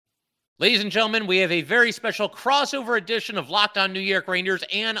Ladies and gentlemen, we have a very special crossover edition of Locked On New York Rangers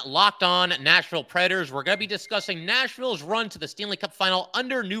and Locked On Nashville Predators. We're going to be discussing Nashville's run to the Stanley Cup final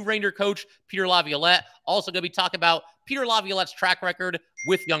under new Ranger coach Peter Laviolette. Also going to be talking about Peter Laviolette's track record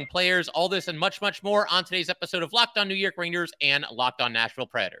with young players. All this and much, much more on today's episode of Locked On New York Rangers and Locked On Nashville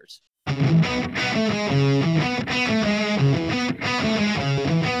Predators.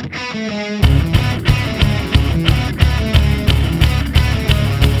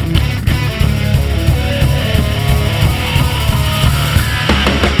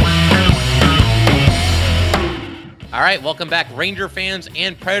 All right, welcome back, Ranger fans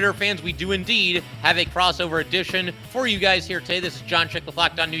and Predator fans. We do indeed have a crossover edition for you guys here today. This is John Chick with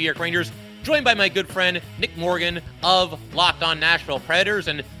Locked On New York Rangers, joined by my good friend Nick Morgan of Locked On Nashville Predators.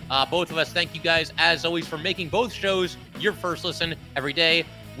 And both of us thank you guys, as always, for making both shows your first listen every day.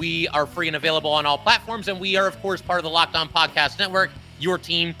 We are free and available on all platforms, and we are, of course, part of the Locked On Podcast Network, your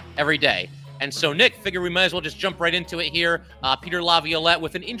team every day. And so, Nick, figure we might as well just jump right into it here. Peter Laviolette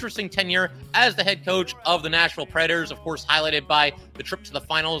with an interesting tenure as the head coach of the Nashville Predators, of course, highlighted by the trip to the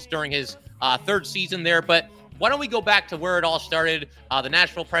finals during his third season there. But why don't we go back to where it all started? The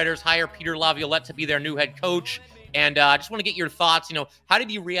Nashville Predators hire Peter Laviolette to be their new head coach. And I just want to get your thoughts. How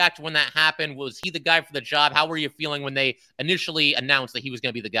did you react when that happened? Was he the guy for the job? How were you feeling when they initially announced that he was going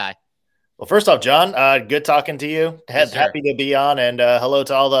to be the guy? Well, first off, John, good talking to you. Yes, happy to be on, and hello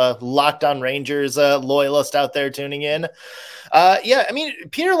to all the Locked On Rangers loyalists out there tuning in.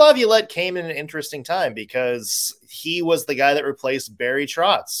 Peter Laviolette came in an interesting time because he was the guy that replaced Barry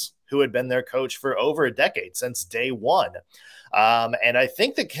Trotz, who had been their coach for over a decade, since day one. And I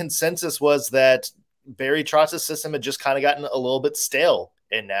think the consensus was that Barry Trotz's system had just kind of gotten a little bit stale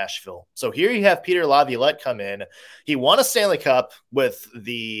in Nashville. So here you have Peter Laviolette come in. He won a Stanley Cup with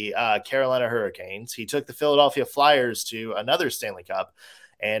the Carolina Hurricanes. He took the Philadelphia Flyers to another Stanley Cup.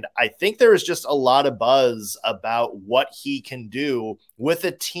 And I think there is just a lot of buzz about what he can do with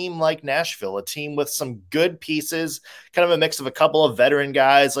a team like Nashville, a team with some good pieces, kind of a mix of a couple of veteran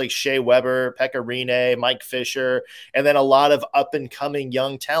guys like Shea Weber, Pekka Rinne, Mike Fisher, and then a lot of up-and-coming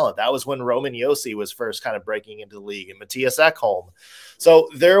young talent. That was when Roman Josi was first kind of breaking into the league, and Matthias Ekholm. So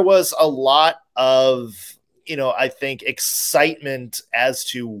there was a lot of, I think, excitement as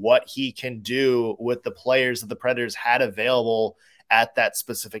to what he can do with the players that the Predators had available at that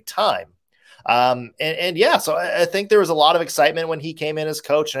specific time. So I think there was a lot of excitement when he came in as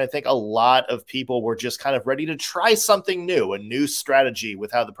coach. And I think a lot of people were just kind of ready to try something new, a new strategy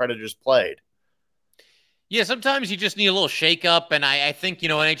with how the Predators played. Yeah, sometimes you just need a little shakeup, and I think,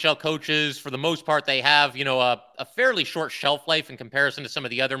 NHL coaches, for the most part, they have, a fairly short shelf life in comparison to some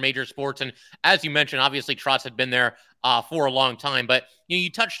of the other major sports. And as you mentioned, obviously, Trotz had been there for a long time. But, you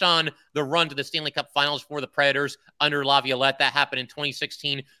touched on the run to the Stanley Cup Finals for the Predators under Laviolette. That happened in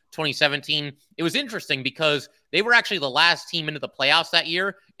 2016, 2017. It was interesting because they were actually the last team into the playoffs that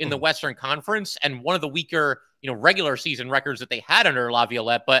year in the Western Conference, and one of the weaker regular season records that they had under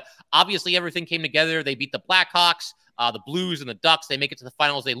Laviolette. But obviously everything came together. They beat the Blackhawks, the Blues, and the Ducks. They make it to the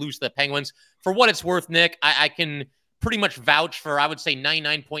finals. They lose to the Penguins. For what it's worth, Nick, I can pretty much vouch for, I would say,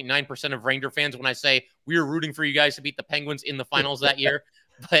 99.9% of Ranger fans when I say we were rooting for you guys to beat the Penguins in the finals that year.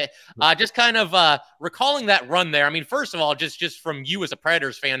 But just kind of recalling that run there. I mean, first of all, just from you as a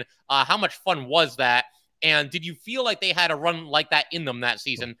Predators fan, how much fun was that? And did you feel like they had a run like that in them that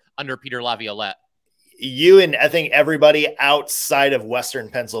season under Peter Laviolette? You and I think everybody outside of Western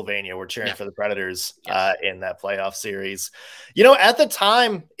Pennsylvania were cheering for the Predators in that playoff series. At the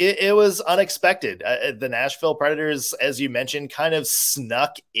time, it was unexpected. The Nashville Predators, as you mentioned, kind of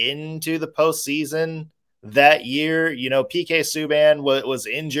snuck into the postseason that year. PK Subban was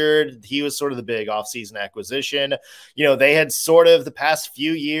injured. He was sort of the big offseason acquisition. They had sort of the past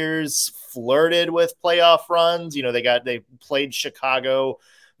few years flirted with playoff runs. They played Chicago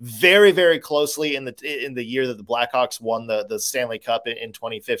very, very closely in the year that the Blackhawks won the Stanley Cup in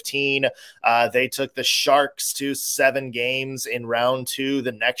 2015. They took the Sharks to 7 games in round 2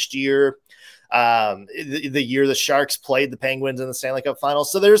 the next year. The year the Sharks played the Penguins in the Stanley Cup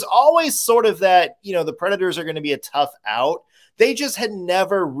Finals. So there's always sort of that, the Predators are going to be a tough out. They just had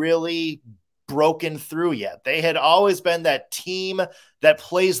never really broken through yet. They had always been that team that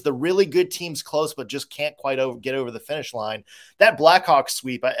plays the really good teams close, but just can't quite get over the finish line. That Blackhawks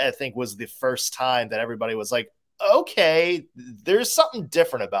sweep, I think, was the first time that everybody was like, okay, there's something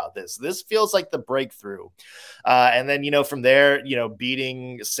different about this. This feels like the breakthrough. And then, from there,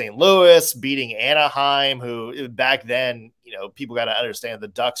 beating St. Louis, beating Anaheim, who back then, people got to understand the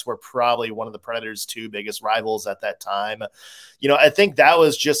Ducks were probably one of the Predators' 2 biggest rivals at that time. I think that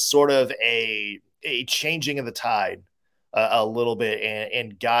was just sort of a changing of the tide a little bit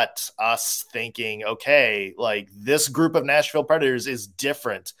and got us thinking, okay, like this group of Nashville Predators is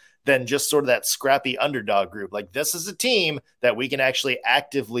different than just sort of that scrappy underdog group. Like this is a team that we can actually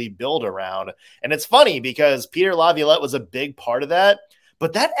actively build around. And it's funny because Peter Laviolette was a big part of that,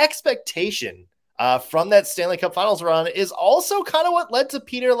 but that expectation from that Stanley Cup Finals run is also kind of what led to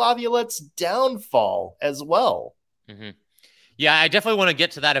Peter Laviolette's downfall as well. Mm-hmm. Yeah, I definitely want to get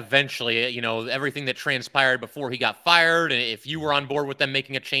to that eventually. You know, everything that transpired before he got fired, and if you were on board with them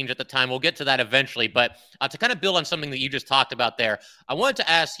making a change at the time, we'll get to that eventually. But to kind of build on something that you just talked about there, I wanted to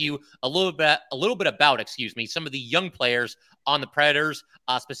ask you a little bit about, some of the young players on the Predators,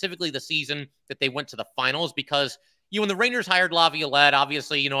 specifically the season that they went to the finals, because when the Rangers hired Laviolette,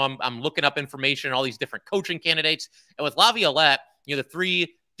 obviously, I'm looking up information on all these different coaching candidates, and with Laviolette, the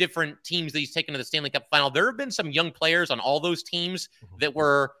three different teams that he's taken to the Stanley Cup final, there have been some young players on all those teams that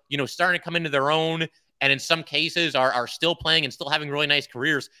were, starting to come into their own, and in some cases are still playing and still having really nice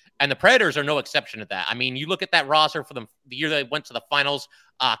careers. And the Predators are no exception to that. I mean, you look at that roster for the year they went to the finals.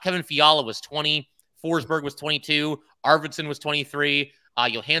 Kevin Fiala was 20, Forsberg was 22, Arvidsson was 23,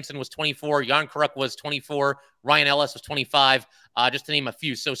 Johansson was 24, Jan Karuk was 24, Ryan Ellis was 25, just to name a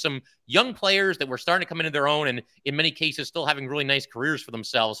few. So some young players that were starting to come into their own and in many cases still having really nice careers for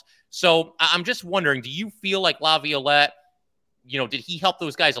themselves. So I'm just wondering, do you feel like Laviolette, did he help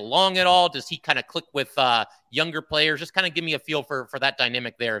those guys along at all? Does he kind of click with younger players? Just kind of give me a feel for that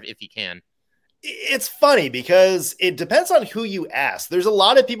dynamic there if you can. It's funny because it depends on who you ask. There's a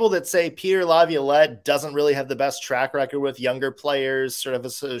lot of people that say Peter Laviolette doesn't really have the best track record with younger players, sort of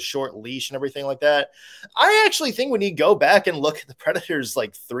a short leash and everything like that. I actually think when you go back and look at the Predators'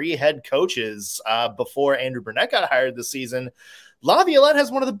 like 3 head coaches before Andrew Burnett got hired this season, Laviolette has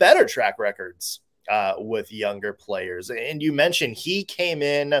one of the better track records with younger players. And you mentioned he came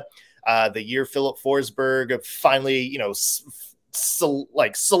in the year Philip Forsberg finally,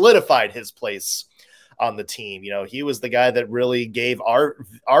 solidified his place on the team. He was the guy that really gave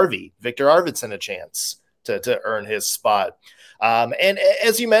Victor Arvidsson a chance to earn his spot. And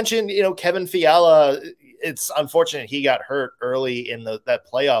as you mentioned, Kevin Fiala, it's unfortunate he got hurt early in that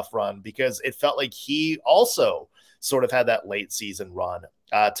playoff run because it felt like he also sort of had that late season run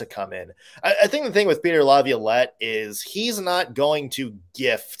to come in. I think the thing with Peter Laviolette is he's not going to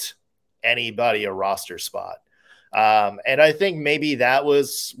gift anybody a roster spot. And I think maybe that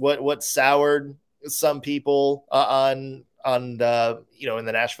was what soured some people in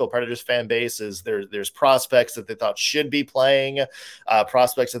the Nashville Predators fan base is there's prospects that they thought should be playing,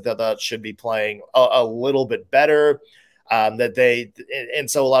 prospects that they thought should be playing a little bit better. And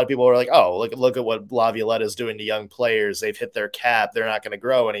so a lot of people are like, oh, look at what Laviolette is doing to young players. They've hit their cap. They're not going to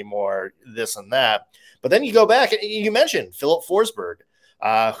grow anymore, this and that. But then you go back and you mentioned Philip Forsberg.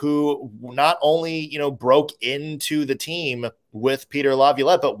 Who not only, broke into the team with Peter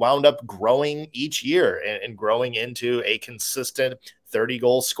Laviolette, but wound up growing each year and growing into a consistent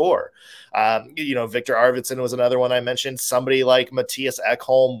 30-goal scorer. Victor Arvidsson was another one I mentioned. Somebody like Matthias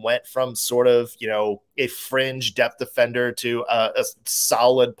Ekholm went from sort of, a fringe depth defender to a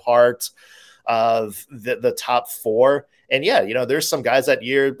solid part of the top 4. And yeah, there's some guys that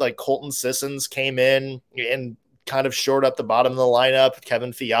year, like Colton Sissons came in and kind of shored up the bottom of the lineup.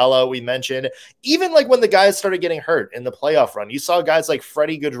 Kevin Fiala, we mentioned. Even like when the guys started getting hurt in the playoff run, you saw guys like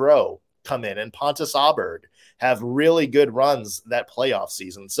Freddie Gaudreau come in and Pontus Aberg have really good runs that playoff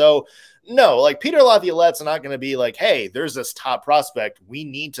season. So no, like Peter Laviolette's not going to be like, hey, there's this top prospect. We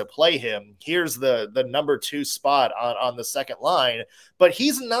need to play him. Here's the number 2 spot on the second line. But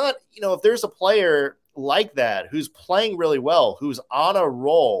he's not, if there's a player like that who's playing really well, who's on a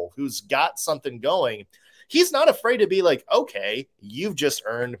roll, who's got something going, he's not afraid to be like, okay, you've just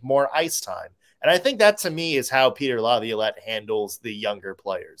earned more ice time. And I think that to me is how Peter Laviolette handles the younger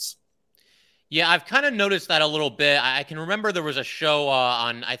players. Yeah, I've kind of noticed that a little bit. I can remember there was a show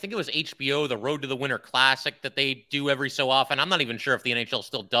on, I think it was HBO, the Road to the Winter Classic that they do every so often. I'm not even sure if the NHL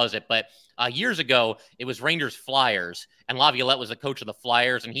still does it, but years ago, it was Rangers Flyers, and Laviolette was the coach of the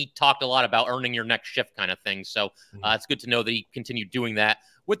Flyers, and he talked a lot about earning your next shift kind of thing. So it's good to know that he continued doing that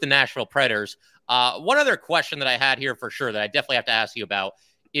with the Nashville Predators. One other question that I had here for sure that I definitely have to ask you about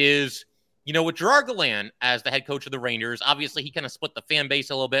is, with Gerard Gallant as the head coach of the Rangers, obviously he kind of split the fan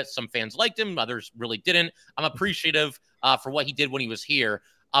base a little bit. Some fans liked him, others really didn't. I'm appreciative for what he did when he was here.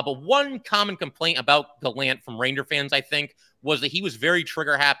 But one common complaint about Gallant from Ranger fans, I think, was that he was very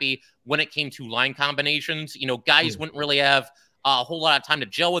trigger happy when it came to line combinations. Guys wouldn't really have a whole lot of time to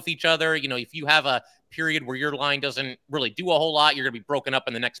gel with each other. If you have a period where your line doesn't really do a whole lot, you're going to be broken up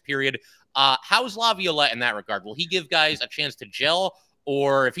in the next period. How's Laviolette in that regard? Will he give guys a chance to gel?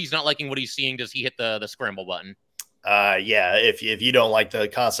 Or if he's not liking what he's seeing, does he hit the scramble button? Yeah, if you don't like the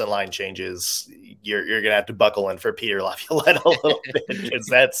constant line changes, you're gonna have to buckle in for Peter Laviolette a little bit, because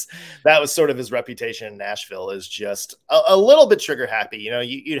that was sort of his reputation in Nashville, is just a little bit trigger happy.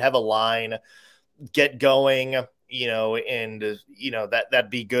 You'd have a line get going, and that'd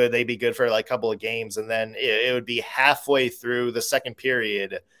be good. They'd be good for like a couple of games, and then it would be halfway through the second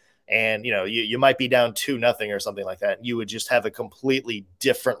period, and you might be down 2-0 or something like that. And you would just have a completely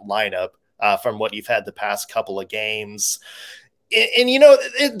different lineup from what you've had the past couple of games. And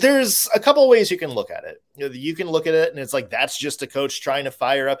there's a couple of ways you can look at it. You can look at it and it's like, that's just a coach trying to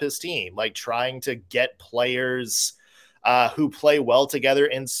fire up his team, like trying to get players who play well together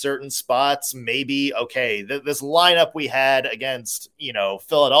in certain spots. Maybe, okay, this lineup we had against,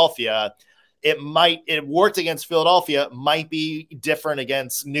 Philadelphia, it worked against Philadelphia, might be different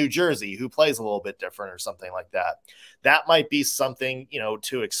against New Jersey, who plays a little bit different or something like that. That might be something,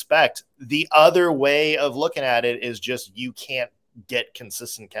 to expect. The other way of looking at it is just, you can't get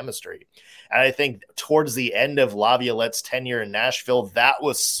consistent chemistry. And I think towards the end of Laviolette's tenure in Nashville, that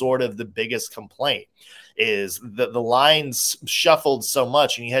was sort of the biggest complaint, is that the lines shuffled so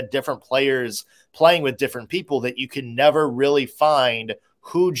much and you had different players playing with different people that you can never really find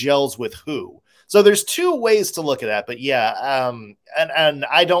who gels with who. So there's two ways to look at that, but yeah. And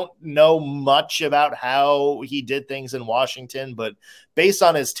I don't know much about how he did things in Washington, but based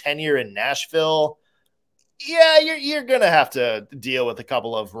on his tenure in Nashville, yeah, you're going to have to deal with a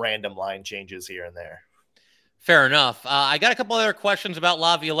couple of random line changes here and there. Fair enough. I got a couple other questions about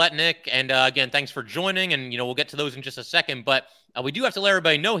Laviolette, Nick. And again, thanks for joining. And, we'll get to those in just a second. But we do have to let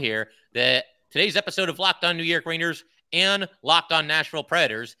everybody know here that today's episode of Locked On New York Rangers and Locked On Nashville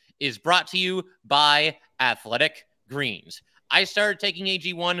Predators is brought to you by Athletic Greens. I started taking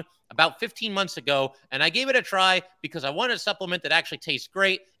AG1 about 15 months ago, and I gave it a try because I wanted a supplement that actually tastes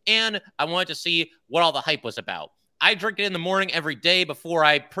great, and I wanted to see what all the hype was about. I drink it in the morning every day before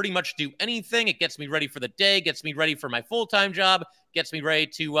I pretty much do anything. It gets me ready for the day, gets me ready for my full-time job, gets me ready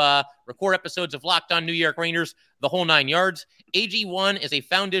to record episodes of Locked On New York Rangers, the whole 9 yards. AG1 is a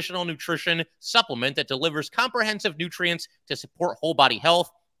foundational nutrition supplement that delivers comprehensive nutrients to support whole body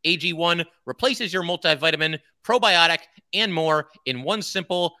health. AG1 replaces your multivitamin, probiotic, and more in one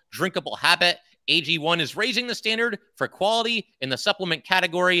simple, drinkable habit. AG1 is raising the standard for quality in the supplement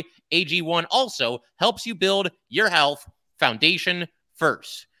category. AG1 also helps you build your health foundation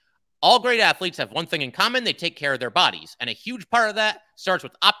first. All great athletes have one thing in common: they take care of their bodies. And a huge part of that starts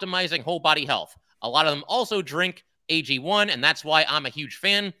with optimizing whole body health. A lot of them also drink AG1, and that's why I'm a huge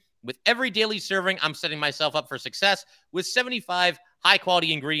fan. With every daily serving, I'm setting myself up for success with 75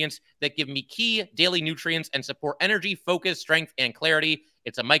 high-quality ingredients that give me key daily nutrients and support energy, focus, strength, and clarity.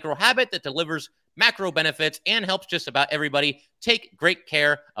 It's a micro habit that delivers macro benefits and helps just about everybody take great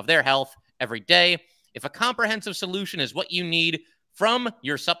care of their health every day. If a comprehensive solution is what you need from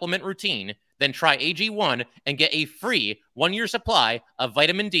your supplement routine, then try AG1 and get a free 1-year supply of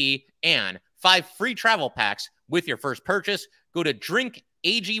vitamin D and 5 free travel packs with your first purchase. Go to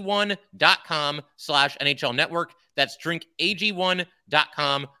drinkag1.com/NHL Network. That's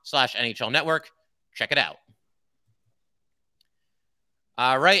drinkag1.com/NHL Network. Check it out.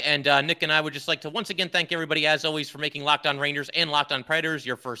 All right, and Nick and I would just like to once again thank everybody, as always, for making Locked On Rangers and Locked On Predators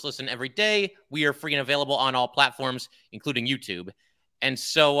your first listen every day. We are free and available on all platforms, including YouTube. And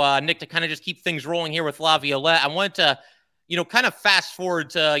so, Nick, to kind of just keep things rolling here with Laviolette, I wanted to, kind of fast forward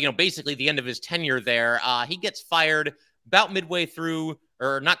to, basically the end of his tenure there. He gets fired about midway through,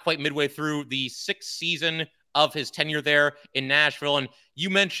 or not quite midway through, the 6th season of his tenure there in Nashville. And you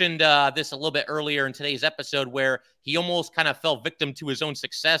mentioned this a little bit earlier in today's episode, where he almost kind of fell victim to his own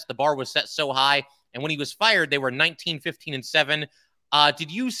success. The bar was set so high. And when he was fired, they were 19, 15, and 7.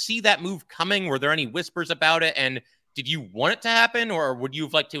 Did you see that move coming? Were there any whispers about it? And did you want it to happen, or would you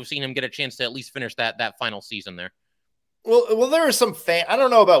have liked to have seen him get a chance to at least finish that final season there? Well, there were some I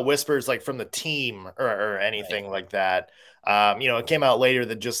don't know about whispers like from the team or anything like that. It came out later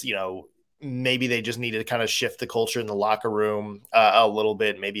that just, maybe they just needed to kind of shift the culture in the locker room a little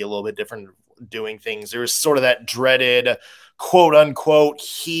bit, maybe a little bit different doing things. There was sort of that dreaded quote unquote,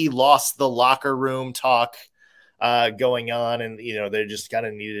 he lost the locker room talk going on. And, they just kind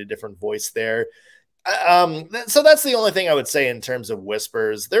of needed a different voice there. So that's the only thing I would say in terms of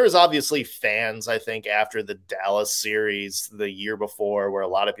whispers. There was obviously fans, I think, after the Dallas series the year before, where a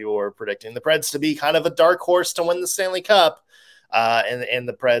lot of people were predicting the Preds to be kind of a dark horse to win the Stanley Cup. And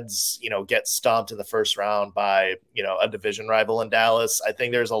the Preds, get stomped in the first round by, a division rival in Dallas. I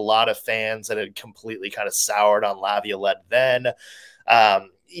think there's a lot of fans that had completely kind of soured on Laviolette then.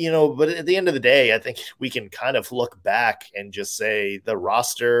 But at the end of the day, I think we can kind of look back and just say the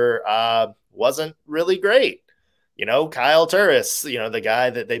roster wasn't really great. Kyle Turris, the guy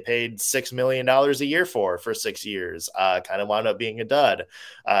that they paid $6 million a year for 6 years, kind of wound up being a dud.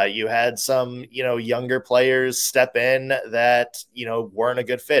 You had some, younger players step in that, weren't a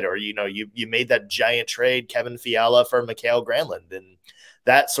good fit, or, you made that giant trade, Kevin Fiala for Mikael Granlund, and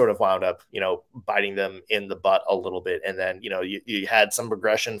that sort of wound up, biting them in the butt a little bit. And then, you had some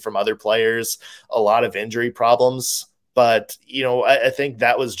regression from other players, a lot of injury problems. But, I think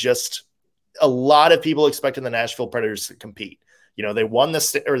that was just a lot of people expecting the Nashville Predators to compete. They won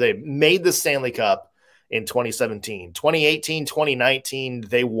they made the Stanley Cup in 2017, 2018, 2019,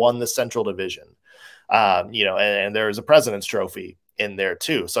 they won the Central Division. And there was a President's Trophy in there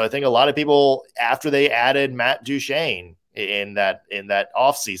too. So I think a lot of people, after they added Matt Duchene in that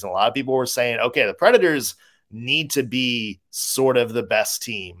offseason, a lot of people were saying, okay, the Predators need to be sort of the best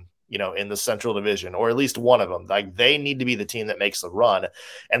team, in the Central Division, or at least one of them. Like, they need to be the team that makes the run.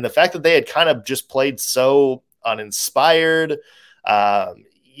 And the fact that they had kind of just played so uninspired,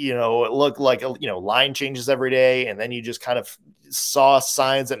 it looked like, line changes every day. And then you just kind of saw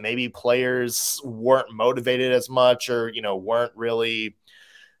signs that maybe players weren't motivated as much, or, weren't really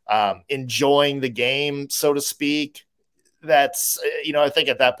enjoying the game, so to speak. That's, I think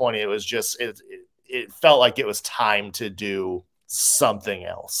at that point it was just, it felt like it was time to do something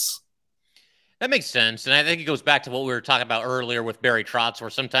else. That makes sense. And I think it goes back to what we were talking about earlier with Barry Trotz,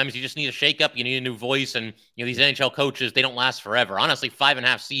 where sometimes you just need a shakeup, you need a new voice. And, these NHL coaches, they don't last forever. Honestly,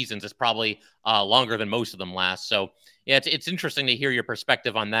 5.5 seasons is probably longer than most of them last. So, yeah, it's interesting to hear your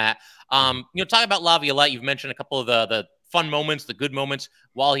perspective on that. Talking about Laviolette, you've mentioned a couple of the fun moments, the good moments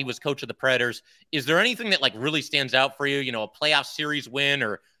while he was coach of the Predators. Is there anything that really stands out for you? A playoff series win,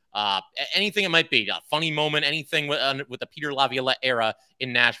 or anything it might be, a funny moment, anything with the Peter Laviolette era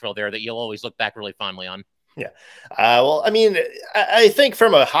in Nashville there that you'll always look back really fondly on? Yeah. Well, I mean, I think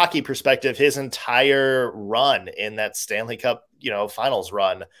from a hockey perspective, his entire run in that Stanley Cup, finals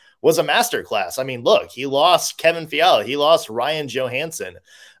run was a masterclass. I mean, look, he lost Kevin Fiala. He lost Ryan Johansson.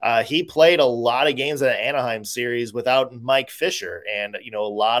 He played a lot of games in the Anaheim series without Mike Fisher. And, a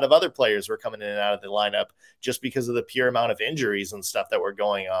lot of other players were coming in and out of the lineup just because of the pure amount of injuries and stuff that were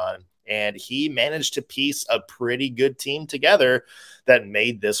going on. And he managed to piece a pretty good team together that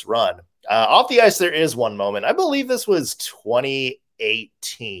made this run. Off the ice, there is one moment. I believe this was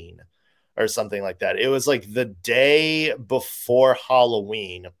 2018 or something like that. It was like the day before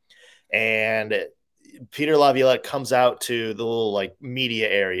Halloween. And Peter Laviolette comes out to the little media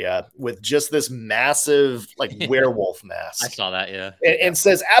area with just this massive werewolf mask. I saw that, yeah. And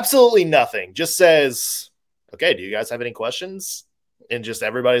says absolutely nothing. Just says, okay, do you guys have any questions? And just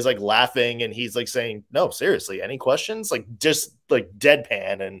everybody's laughing, and he's saying, no, seriously, any questions? Just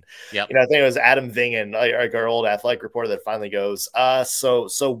deadpan. And yep. I think it was Adam Vingen, our old athletic reporter, that finally goes, so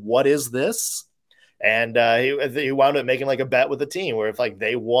what is this? And he wound up making a bet with the team where if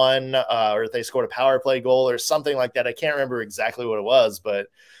they won or if they scored a power play goal or something like that. I can't remember exactly what it was, but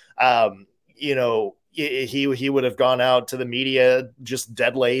he would have gone out to the media just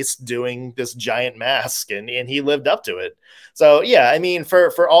dead laced doing this giant mask, and he lived up to it. So yeah, I mean,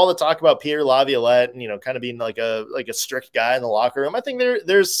 for all the talk about Peter Laviolette and kind of being like a strict guy in the locker room, I think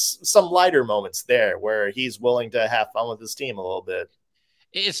there's some lighter moments there where he's willing to have fun with his team a little bit.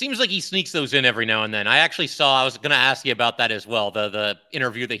 It seems like he sneaks those in every now and then. I was going to ask you about that as well. The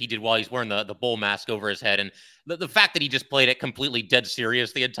interview that he did while he's wearing the bull mask over his head, and the fact that he just played it completely dead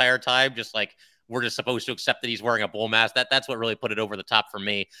serious the entire time, just we're just supposed to accept that he's wearing a bull mask. That's what really put it over the top for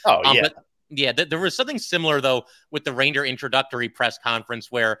me. Oh, yeah. But yeah, there was something similar, though, with the Ranger introductory press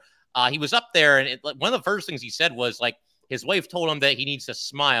conference where he was up there, and one of the first things he said was, his wife told him that he needs to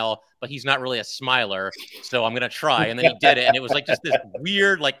smile, but he's not really a smiler, so I'm going to try. And then he did it, and it was just this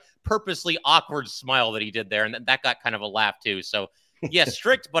weird, purposely awkward smile that he did there, and that got kind of a laugh, too. So, yeah,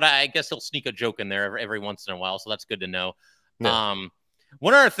 strict, but I guess he'll sneak a joke in there every once in a while, so that's good to know. Yeah.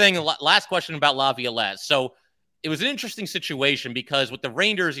 One other thing, last question about Laviolette. So it was an interesting situation because with the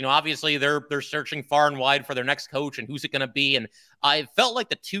Rangers, obviously they're searching far and wide for their next coach and who's it going to be. And I felt like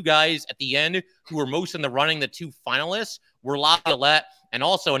the two guys at the end who were most in the running, the two finalists, were Laviolette and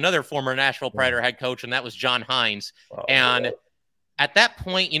also another former Nashville Predator head coach, and that was John Hines. And at that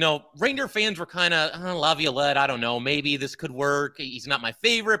point, Ranger fans were kind of, Laviolette, I don't know, maybe this could work. He's not my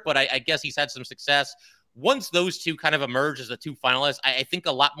favorite, but I guess he's had some success. Once those two kind of emerged as the two finalists, I think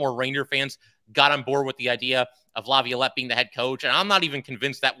a lot more Ranger fans got on board with the idea of Laviolette being the head coach. And I'm not even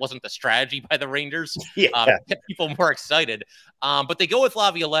convinced that wasn't the strategy by the Rangers. Kept people more excited. But they go with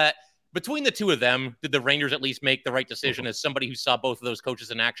Laviolette. Between the two of them, did the Rangers at least make the right decision as somebody who saw both of those coaches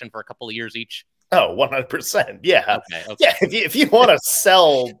in action for a couple of years each? Oh, 100%. Yeah. Okay. Yeah. Okay. If you want to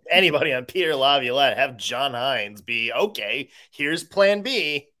sell anybody on Peter Laviolette, have John Hines be okay. Here's plan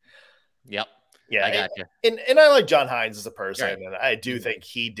B. Yep. I Yeah. got you. And I like John Hines as a person. Right. And I do think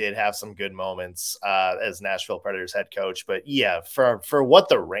he did have some good moments as Nashville Predators head coach. But yeah, for what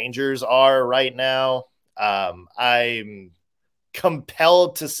the Rangers are right now, I'm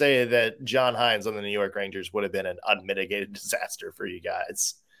compelled to say that John Hines on the New York Rangers would have been an unmitigated disaster for you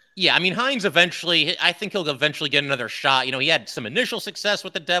guys. Yeah, I mean, Hines eventually, I think he'll eventually get another shot. He had some initial success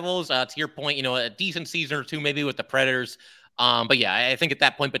with the Devils. To your point, a decent season or two maybe with the Predators. But yeah, I think at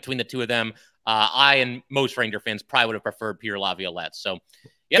that point between the two of them, I and most Ranger fans probably would have preferred Peter Laviolette. So,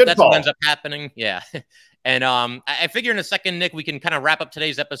 yep, Good that's what ends call. up happening. Yeah. And I figure in a second, Nick, we can kind of wrap up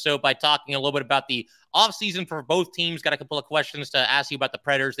today's episode by talking a little bit about the offseason for both teams. Got a couple of questions to ask you about the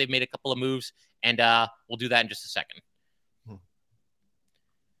Predators. They've made a couple of moves, and we'll do that in just a second.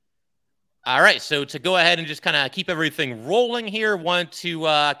 All right, so to go ahead and just kind of keep everything rolling here, want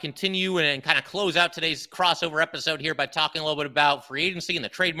to continue and kind of close out today's crossover episode here by talking a little bit about free agency and the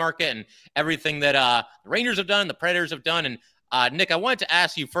trade market and everything that the Rangers have done, the Predators have done. And Nick, I wanted to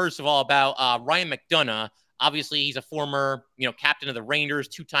ask you first of all about Ryan McDonagh. Obviously, he's a former, captain of the Rangers,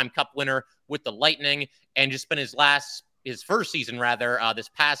 two-time Cup winner with the Lightning, and just spent his first season this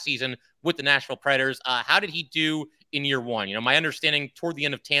past season with the Nashville Predators. How did he do in year one? My understanding toward the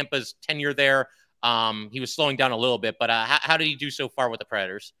end of Tampa's tenure there, he was slowing down a little bit, but how did he do so far with the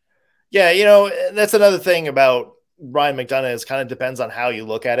Predators? Yeah, that's another thing about Ryan McDonagh is kind of depends on how you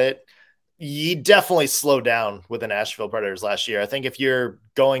look at it. He definitely slowed down with the Nashville Predators last year. I think if you're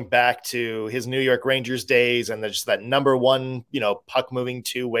going back to his New York Rangers days and just that number one, puck moving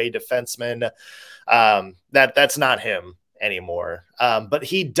two-way defenseman, that's not him anymore. But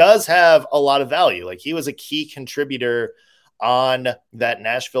he does have a lot of value. Like he was a key contributor on that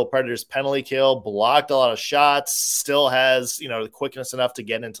Nashville Predators penalty kill, blocked a lot of shots, still has, the quickness enough to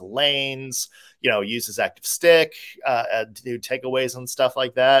get into lanes, use his active stick, do takeaways and stuff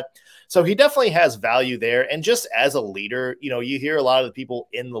like that. So he definitely has value there. And just as a leader, you hear a lot of the people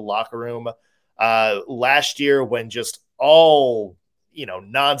in the locker room last year when just all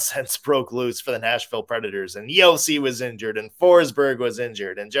nonsense broke loose for the Nashville Predators, and Yossi was injured, and Forsberg was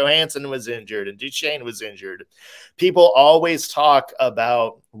injured, and Johansson was injured, and Duchesne was injured. People always talk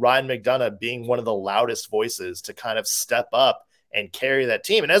about Ryan McDonagh being one of the loudest voices to kind of step up and carry that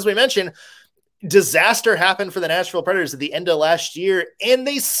team. And as we mentioned, disaster happened for the Nashville Predators at the end of last year, and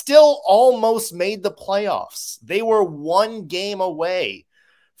they still almost made the playoffs. They were one game away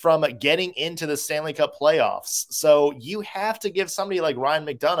from getting into the Stanley Cup playoffs. So you have to give somebody like Ryan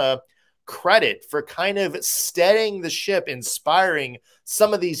McDonagh credit for kind of steadying the ship, inspiring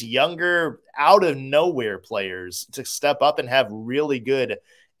some of these younger out of nowhere players to step up and have really good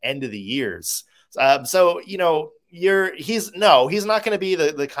end of the years. He's not going to be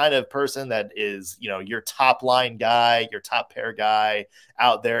the kind of person that is, your top line guy, your top pair guy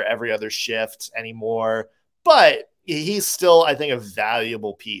out there every other shift anymore. But he's still, I think, a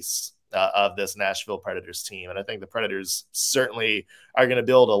valuable piece of this Nashville Predators team. And I think the Predators certainly are going to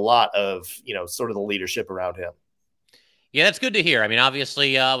build a lot of, sort of the leadership around him. Yeah, that's good to hear. I mean,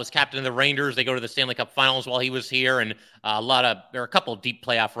 obviously, was captain of the Rangers. They go to the Stanley Cup Finals while he was here, and there are a couple of deep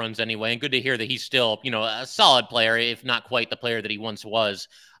playoff runs anyway. And good to hear that he's still, a solid player, if not quite the player that he once was.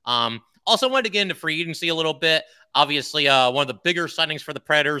 Also, wanted to get into free agency a little bit. Obviously, one of the bigger signings for the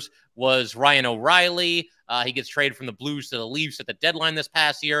Predators was Ryan O'Reilly. He gets traded from the Blues to the Leafs at the deadline this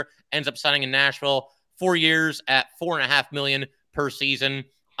past year. Ends up signing in Nashville, 4 years at $4.5 million per season.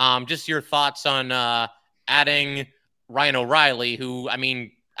 Just your thoughts on adding Ryan O'Reilly, who, I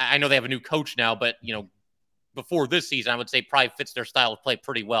mean, I know they have a new coach now, but before this season, I would say probably fits their style of play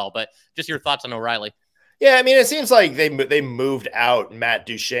pretty well. But just your thoughts on O'Reilly. Yeah, I mean, it seems like they moved out Matt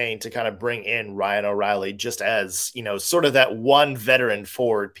Duchesne to kind of bring in Ryan O'Reilly just as, sort of that one veteran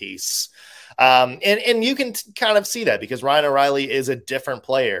forward piece. And you can kind of see that because Ryan O'Reilly is a different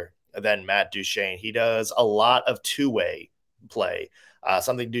player than Matt Duchesne. He does a lot of two-way play,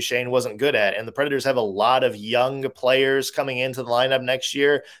 something Duchesne wasn't good at. And the Predators have a lot of young players coming into the lineup next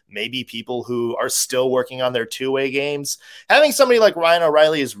year, maybe people who are still working on their two-way games. Having somebody like Ryan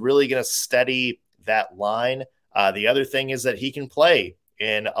O'Reilly is really going to steady that line. The other thing is that he can play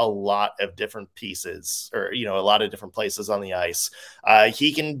in a lot of different pieces or, a lot of different places on the ice.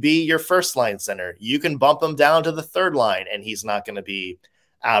 He can be your first line center. You can bump him down to the third line and he's not going to be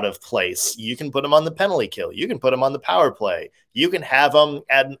out of place. You can put him on the penalty kill. You can put him on the power play. you can have them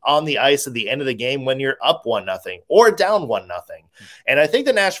on the ice at the end of the game when you're up 1-0 or down 1-0. And I think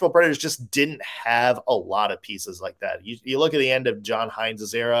the Nashville Predators just didn't have a lot of pieces like that. You look at the end of John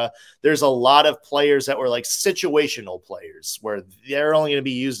Hines' era, there's a lot of players that were like situational players where they're only going to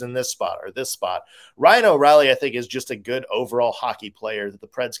be used in this spot or this spot. Ryan O'Reilly, I think, is just a good overall hockey player that the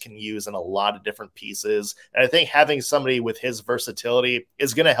Preds can use in a lot of different pieces. And I think having somebody with his versatility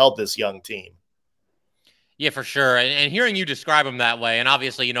is going to help this young team. Yeah, for sure. And hearing you describe him that way, and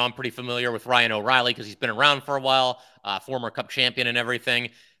obviously, I'm pretty familiar with Ryan O'Reilly because he's been around for a while, former Cup champion and everything.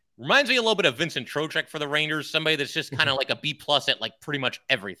 Reminds me a little bit of Vincent Trocheck for the Rangers, somebody that's just kind of like a B+ at like pretty much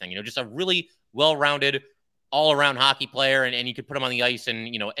everything. Just a really well-rounded, all-around hockey player, and you could put him on the ice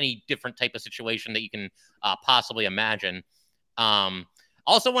in any different type of situation that you can possibly imagine.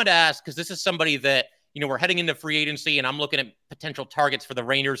 Also wanted to ask, because this is somebody that we're heading into free agency, and I'm looking at potential targets for the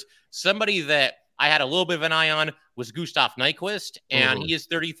Rangers. Somebody that I had a little bit of an eye on was Gustav Nyquist, and he is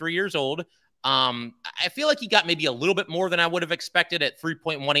 33 years old. I feel like he got maybe a little bit more than I would have expected at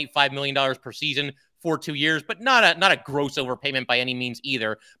 $3.185 million per season for 2 years, but not a gross overpayment by any means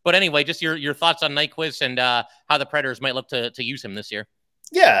either. But anyway, just your thoughts on Nyquist and how the Predators might look to use him this year.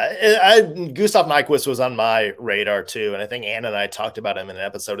 Yeah, Gustav Nyquist was on my radar too, and I think Anna and I talked about him in an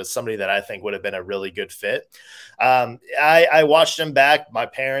episode as somebody that I think would have been a really good fit. I watched him back. My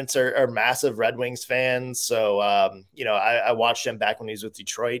parents are massive Red Wings fans, so I watched him back when he was with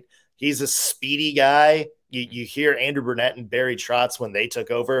Detroit. He's a speedy guy. You hear Andrew Burnett and Barry Trotz when they took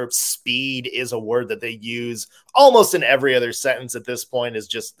over. Speed is a word that they use almost in every other sentence at this point, is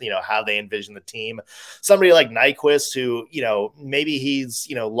just, how they envision the team. Somebody like Nyquist who, maybe he's,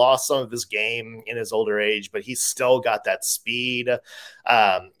 lost some of his game in his older age, but he's still got that speed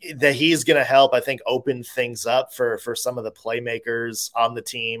that he's going to help, I think, open things up for some of the playmakers on the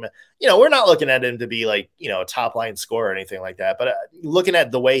team. We're not looking at him to be like, a top line scorer or anything like that, but looking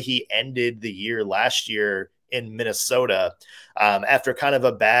at the way he ended the year last year in Minnesota, after kind of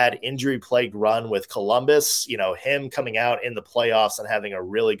a bad injury-plagued run with Columbus, him coming out in the playoffs and having a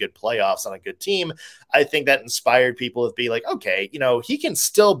really good playoffs on a good team, I think that inspired people to be like, okay, he can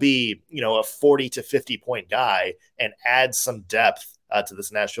still be, a 40 to 50 point guy and add some depth to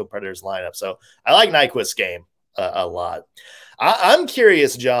this Nashville Predators lineup. So I like Nyquist's game a lot. I'm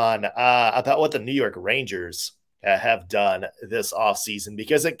curious, John, about what the New York Rangers have done this offseason,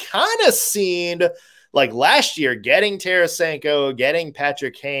 because it kind of seemed like last year, getting Tarasenko, getting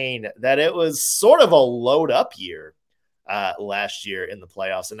Patrick Kane, that it was sort of a load up year last year in the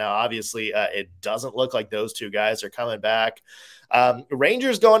playoffs. And now obviously it doesn't look like those two guys are coming back.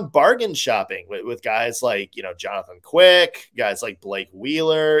 Rangers going bargain shopping with guys like, Jonathan Quick, guys like Blake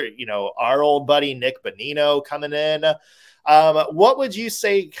Wheeler, our old buddy Nick Bonino coming in. What would you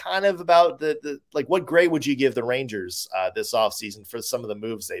say kind of about the what grade would you give the Rangers this offseason for some of the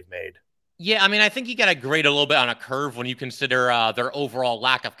moves they've made? Yeah, I mean, I think you got to grade a little bit on a curve when you consider their overall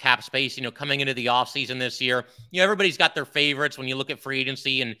lack of cap space. Coming into the offseason this year, everybody's got their favorites when you look at free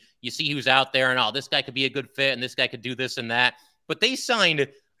agency and you see who's out there and, oh, this guy could be a good fit and this guy could do this and that. But they signed,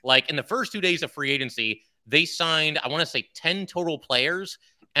 like, in the first 2 days of free agency, they signed, I want to say 10 total players.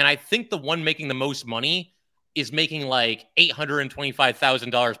 And I think the one making the most money is making like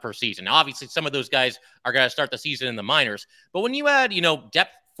 $825,000 per season. Now, obviously, some of those guys are going to start the season in the minors. But when you add,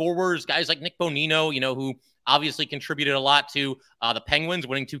 depth forwards, guys like Nick Bonino, who obviously contributed a lot to the Penguins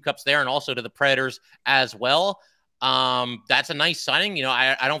winning 2 cups there and also to the Predators as well. That's a nice signing.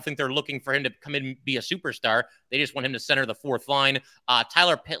 I don't think they're looking for him to come in and be a superstar. They just want him to center the fourth line.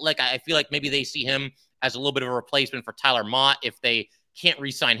 Tyler Pitlick, I feel like maybe they see him as a little bit of a replacement for Tyler Mott if they can't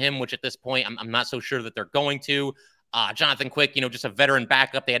re-sign him, which at this point, I'm not so sure that they're going to. Jonathan Quick, just a veteran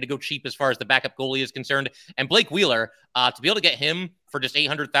backup. They had to go cheap as far as the backup goalie is concerned. And Blake Wheeler, to be able to get him for just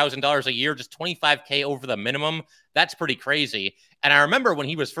 $800,000 a year, just $25K over the minimum, that's pretty crazy. And I remember when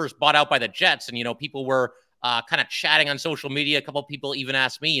he was first bought out by the Jets and, people were kind of chatting on social media. A couple of people even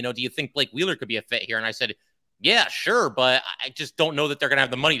asked me, do you think Blake Wheeler could be a fit here? And I said, yeah, sure, but I just don't know that they're going to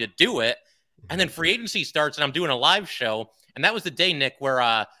have the money to do it. And then free agency starts and I'm doing a live show. And that was the day, Nick,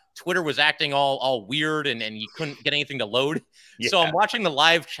 where Twitter was acting all weird and you couldn't get anything to load. Yeah. So I'm watching the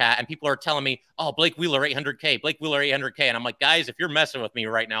live chat and people are telling me, oh, Blake Wheeler, 800K, Blake Wheeler, 800K. And I'm like, guys, if you're messing with me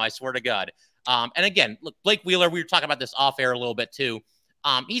right now, I swear to God. And again, look, Blake Wheeler, we were talking about this off air a little bit too.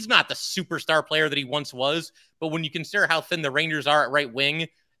 He's not the superstar player that he once was, but when you consider how thin the Rangers are at right wing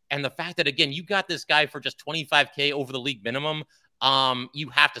and the fact that, again, you got this guy for just $25K over the league minimum, you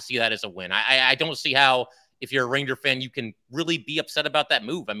have to see that as a win. I don't see how, if you're a Ranger fan, you can really be upset about that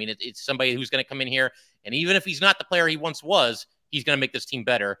move. I mean, it's somebody who's going to come in here, and even if he's not the player he once was, he's going to make this team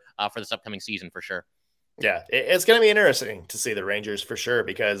better for this upcoming season for sure. Yeah, it's going to be interesting to see the Rangers for sure,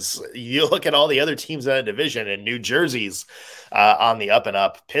 because you look at all the other teams in that division, and New Jersey's on the up and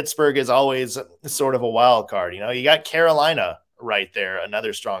up. Pittsburgh is always sort of a wild card. You got Carolina right there,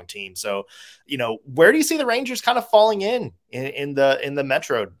 another strong team. So, where do you see the Rangers kind of falling in the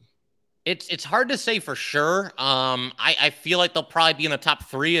Metro? It's hard to say for sure. I feel like they'll probably be in the top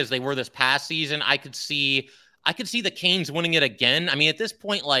 3 as they were this past season. I could see the Canes winning it again. I mean, at this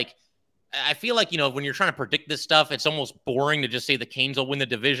point, like, I feel like, when you're trying to predict this stuff, it's almost boring to just say the Canes will win the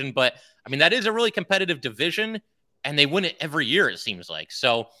division. But I mean, that is a really competitive division, and they win it every year, it seems like.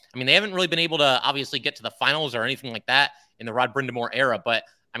 So, I mean, they haven't really been able to obviously get to the finals or anything like that in the Rod Brindamore era. But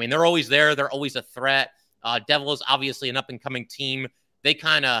I mean, they're always there. They're always a threat. Devils, obviously an up and coming team. They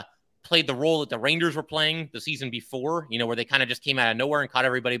kind of played the role that the Rangers were playing the season before, where they kind of just came out of nowhere and caught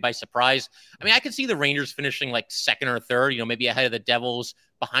everybody by surprise. I mean, I could see the Rangers finishing like second or third, maybe ahead of the Devils,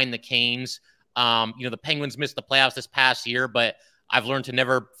 behind the Canes. The Penguins missed the playoffs this past year, but I've learned to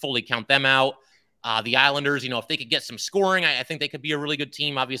never fully count them out. The Islanders, if they could get some scoring, I think they could be a really good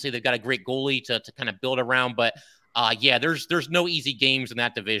team. Obviously, they've got a great goalie to kind of build around, but yeah, there's no easy games in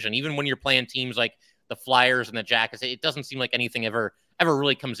that division. Even when you're playing teams like the Flyers and the Jackets, it doesn't seem like anything ever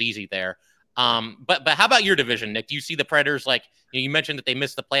really comes easy there. But how about your division, Nick? Do you see the Predators, like, you mentioned that they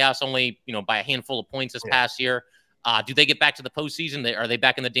missed the playoffs only, by a handful of points this past year. Do they get back to the postseason? Are they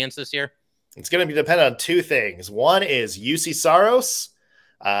back in the dance this year? It's going to depend on two things. One is UC Saros.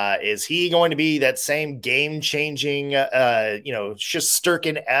 Is he going to be that same game-changing,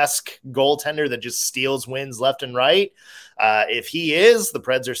 Shesterkin-esque goaltender that just steals wins left and right? If he is, the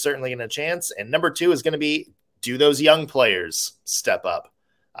Preds are certainly in a chance. And number 2 is going to be, do those young players step up?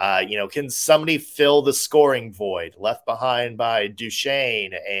 Can somebody fill the scoring void left behind by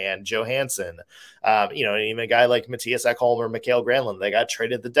Duchesne and Johansson? Even a guy like Matthias Ekholm or Mikael Granlund, they got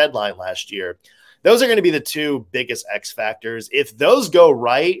traded at the deadline last year. Those are going to be the 2 biggest X factors. If those go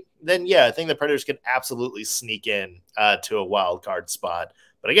right, then yeah, I think the Predators can absolutely sneak in to a wild card spot.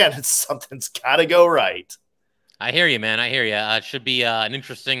 But again, something's got to go right. I hear you, man. I hear you. It should be an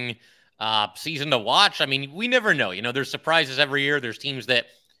interesting season to watch. I mean, we never know. There's surprises every year. There's teams that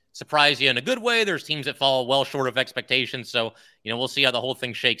surprise you in a good way. There's teams that fall well short of expectations. So, we'll see how the whole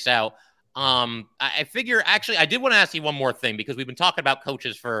thing shakes out. I figure, actually, I did want to ask you one more thing, because we've been talking about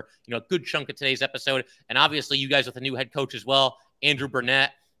coaches for, a good chunk of today's episode. And obviously you guys with a new head coach as well, Andrew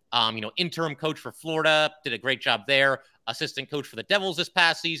Burnett, interim coach for Florida, did a great job there. Assistant coach for the Devils this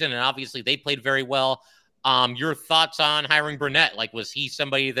past season. And obviously they played very well. Your thoughts on hiring Burnett? Like, was he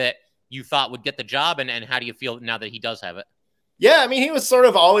somebody that you thought would get the job? And how do you feel now that he does have it? Yeah, I mean, he was sort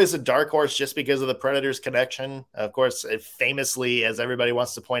of always a dark horse just because of the Predators connection. Of course, famously, as everybody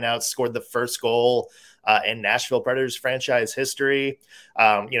wants to point out, scored the first goal in Nashville Predators franchise history.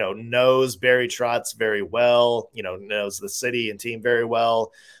 Knows Barry Trotz very well, knows the city and team very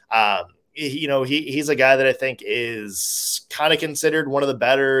well. He's a guy that I think is kind of considered one of the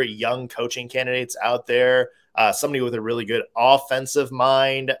better young coaching candidates out there. Somebody with a really good offensive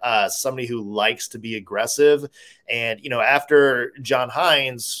mind, somebody who likes to be aggressive. And, after John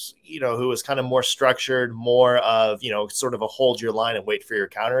Hines, who was kind of more structured, more of, sort of a hold your line and wait for your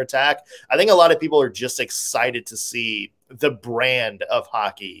counterattack, I think a lot of people are just excited to see the brand of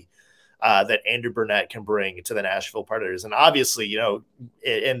hockey that Andrew Burnett can bring to the Nashville Predators. And obviously,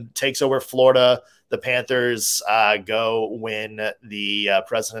 it takes over Florida. The Panthers go win the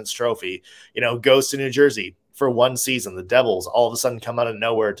President's Trophy, goes to New Jersey for one season. The Devils all of a sudden come out of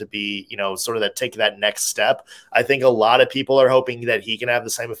nowhere to be, sort of take that next step. I think a lot of people are hoping that he can have the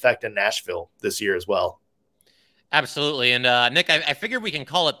same effect in Nashville this year as well. Absolutely. And Nick, I figured we can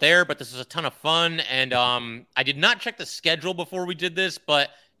call it there, but this is a ton of fun. And I did not check the schedule before we did this, but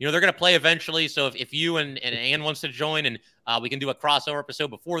they're going to play eventually. So if you and Ann wants to join, and we can do a crossover episode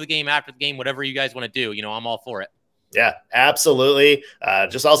before the game, after the game, whatever you guys want to do, I'm all for it. Yeah, absolutely.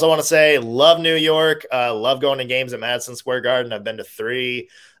 Just also want to say, love New York. Love going to games at Madison Square Garden. I've been to 3.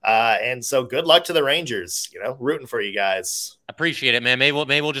 And so good luck to the Rangers, rooting for you guys. Appreciate it, man. Maybe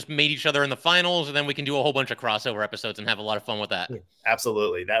we'll just meet each other in the finals, and then we can do a whole bunch of crossover episodes and have a lot of fun with that.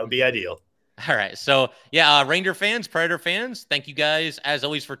 Absolutely. That would be ideal. All right. So yeah, Ranger fans, Predator fans, thank you guys as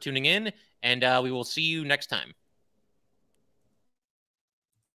always for tuning in, and we will see you next time.